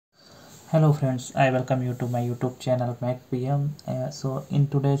Hello friends, I welcome you to my YouTube channel MacPM. So in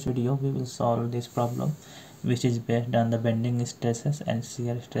today's video we will solve this problem which is based on the bending stresses and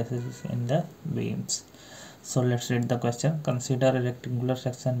shear stresses in the beams. So let's read the question. Consider a rectangular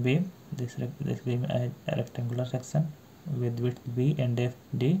section beam. This beam is a rectangular section with width B and depth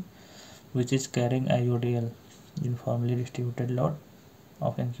D, which is carrying a UDL, uniformly distributed load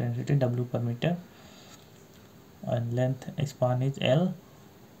of intensity W per meter, and length span is L.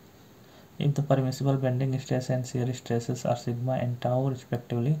 If the permissible bending stress and shear stresses are sigma and tau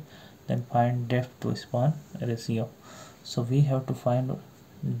respectively, then find depth to span ratio. So we have to find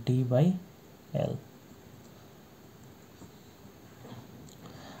D by L.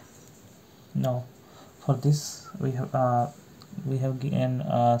 Now for this we have given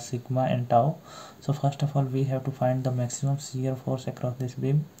sigma and tau. So first of all we have to find the maximum shear force across this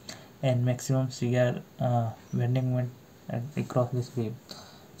beam and maximum shear bending moment across this beam.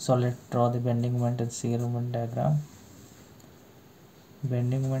 So let's draw the bending moment and shear moment diagram.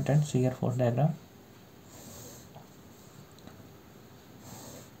 Bending moment and shear force diagram.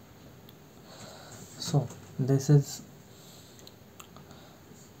 So this is,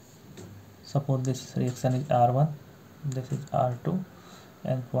 suppose this reaction is R1, this is R2,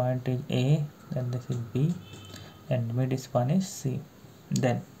 and point is A, then this is B, and mid span is C.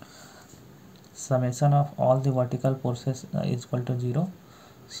 Then summation of all the vertical forces is equal to 0.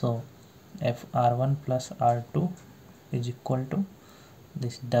 So FR1 plus R2 is equal to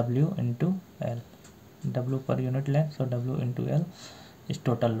this W into L. W per unit length, so W into L is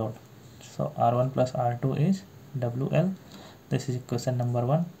total load. So R1 plus R2 is WL. This is equation number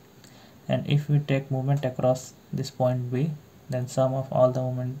 1. And if we take moment across this point B, then sum of all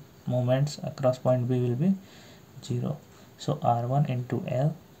the moments across point B will be 0. So R1 into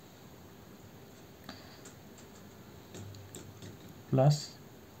L plus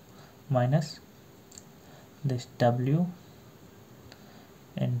minus this W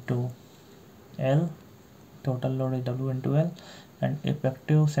into L, total load is W into L, and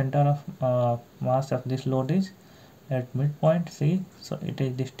effective center of mass of this load is at midpoint C, so it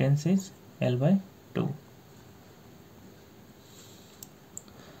is distance is L by 2.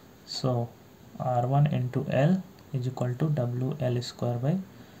 So R1 into L is equal to WL square by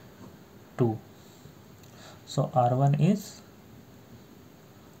 2. So R1 is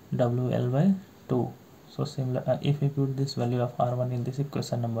WL by 2. So similar, if we put this value of R1 in this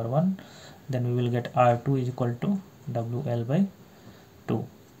equation number 1, then we will get R2 is equal to WL by 2.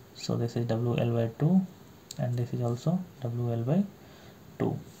 So this is WL by 2 and this is also WL by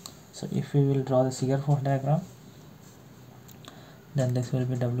 2. So if we will draw the shear force diagram, then this will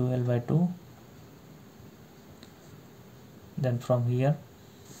be WL by 2. Then from here,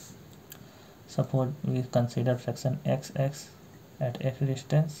 suppose we consider section XX at X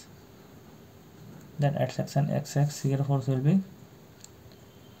distance, then at section XX shear force will be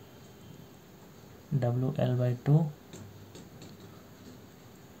WL by 2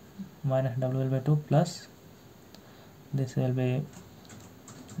 minus WL by 2 plus this will be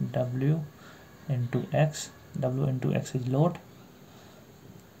W into X. W into X is load.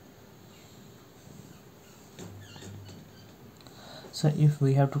 So if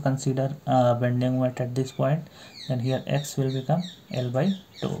we have to consider bending moment at this point, then here X will become L by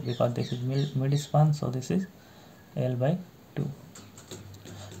 2 because this is mid span, so this is L by 2.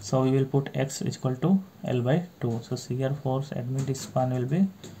 So we will put X is equal to L by 2. So shear force at mid span will be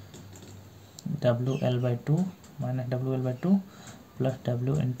WL by 2 minus WL by 2 plus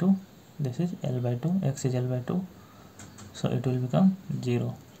W into this is L by 2, X is L by 2, so it will become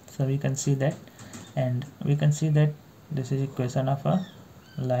 0. So we can see that, and we can see that this is equation of a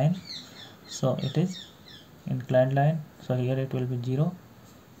line, so it is inclined line, so here it will be 0.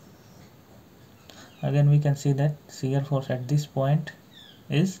 Again we can see that shear force at this point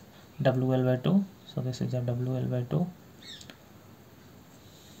is WL by 2, so this is a WL by 2.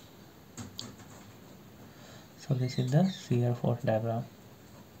 So this is the shear force diagram.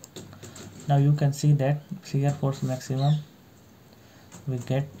 Now you can see that shear force maximum we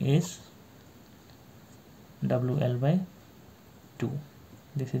get is WL by 2.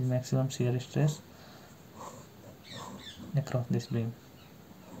 This is maximum shear stress across this beam.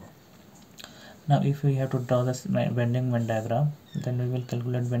 Now if we have to draw this bending moment diagram, then we will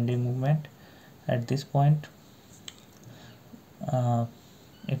calculate bending moment at this point.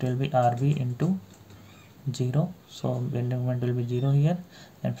 It will be RB into 0, so bending moment will be 0 here,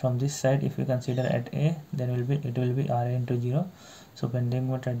 and from this side if we consider at A, then it will be RA into 0, so bending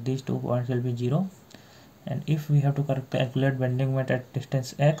moment at these 2 points will be 0. And if we have to calculate bending moment at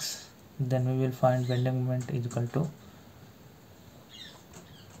distance X, then we will find bending moment is equal to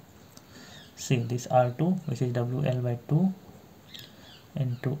see this R2 which is WL by 2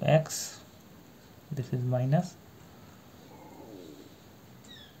 into X, this is minus,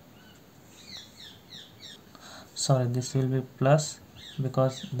 sorry, this will be plus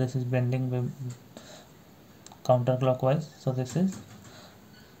because this is bending counterclockwise, so this is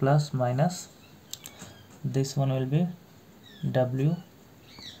plus minus, this one will be W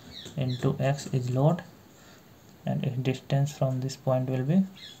into X is load, and its distance from this point will be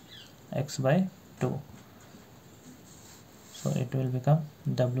X by 2, so it will become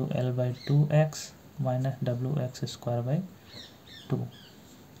WL by 2X minus WX square by 2.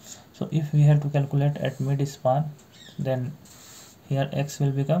 So if we have to calculate at mid span, then here X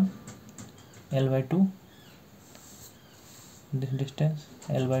will become L by 2, this distance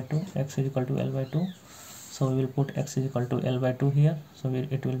L by 2, X is equal to L by 2, so we will put X is equal to L by 2 here, so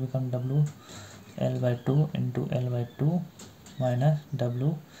it will become W L by 2 into L by 2 minus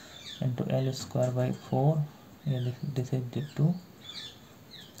W into L square by 4, this is 2,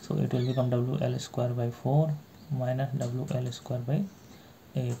 so it will become WL square by 4 minus WL square by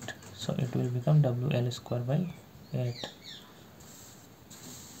 8, so it will become WL square by 8.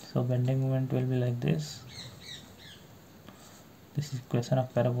 So bending moment will be like this. This is equation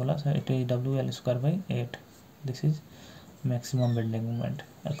of parabola, so it is WL square by 8. This is maximum bending moment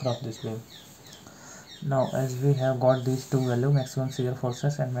across this beam. Now as we have got these two values, maximum shear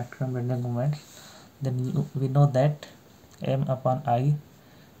forces and maximum bending moment, then we know that M upon I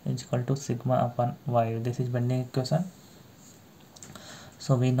is equal to sigma upon Y. This is bending equation.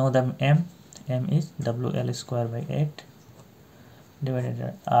 So we know that M is WL square by 8 divided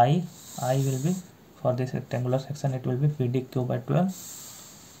by I will be, for this rectangular section it will be BDQ by 12,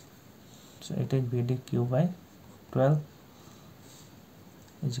 so it is BDQ by 12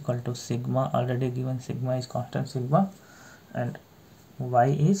 is equal to sigma, already given sigma is constant sigma, and Y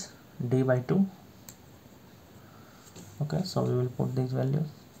is D by 2. Okay, so we will put these values,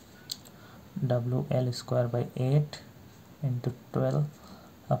 WL square by 8 into 12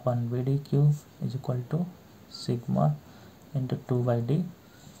 upon BDQ is equal to sigma into 2 by D.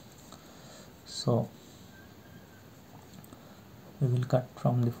 So we will cut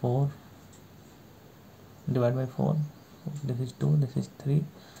from the 4, divide by 4, this is 2, this is 3,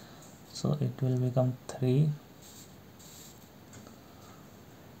 so it will become 3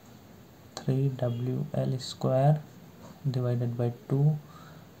 WL square divided by 2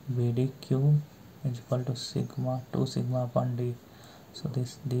 BDQ is equal to sigma 2 sigma upon D. So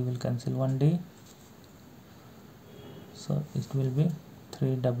this D will cancel 1 D, so it will be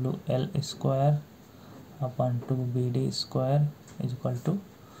 3 WL square upon 2 BD square is equal to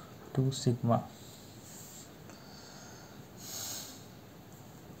 2 sigma.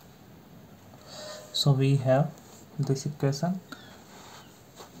 So we have this equation,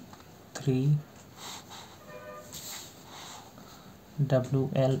 3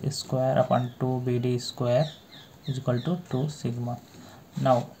 WL square upon 2 BD square is equal to 2 sigma.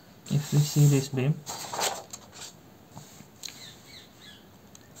 Now if we see this beam,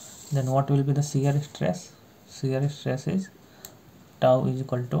 then what will be the shear stress? Shear stress is tau is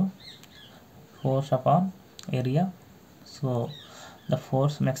equal to force upon area. So the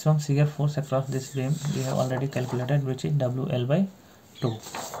force, maximum shear force across this beam we have already calculated, which is WL by 2.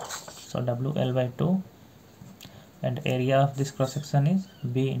 So WL by 2, and area of this cross section is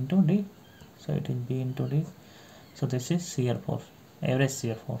B into D, so it is B into D. So this is shear force, average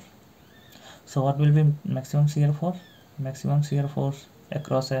shear force. So what will be maximum shear force? Maximum shear force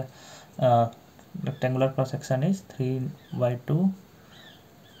across a rectangular cross section is 3 by 2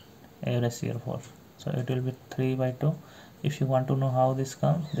 average shear force, so it will be 3 by 2. If you want to know how this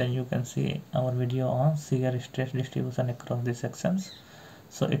comes, then you can see our video on shear stress distribution across these sections.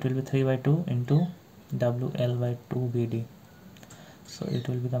 So it will be 3 by 2 into WL by 2 BD, so it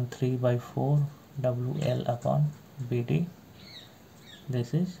will become 3 by 4 WL upon BD.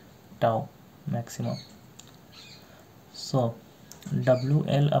 This is tau maximum. So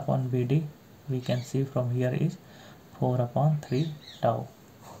WL upon BD we can see from here is 4 upon 3 tau.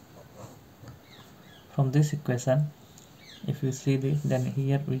 From this equation, if you see this, then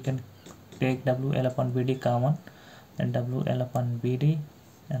here we can take WL upon BD common, then WL upon BD,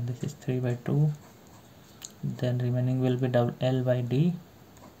 and this is 3 by 2, then remaining will be L by D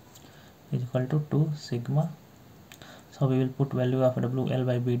is equal to 2 sigma. So we will put value of WL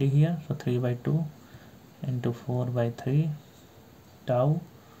by BD here, so 3 by 2 into 4 by 3 tau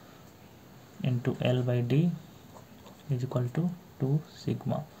into L by D is equal to 2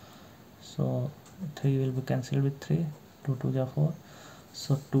 sigma. So 3 will be cancelled with 3, 2 2 is 4,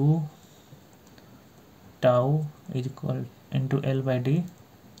 so 2 tau is equal into L by D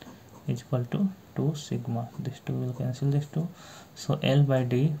is equal to 2 sigma. This 2 will cancel this 2, so L by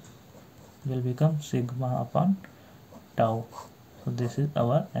D will become sigma upon tau. So this is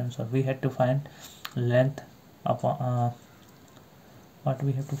our answer. We had to find length upon what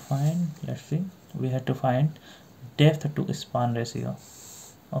we have to find, let's see, we have to find depth to span ratio.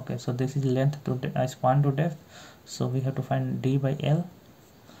 Okay, so this is length to span to depth, so we have to find D by L,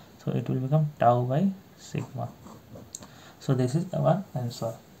 so it will become tau by sigma. So this is our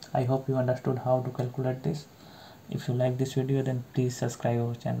answer. I hope you understood how to calculate this. If you like this video, then please subscribe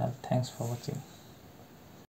our channel. Thanks for watching.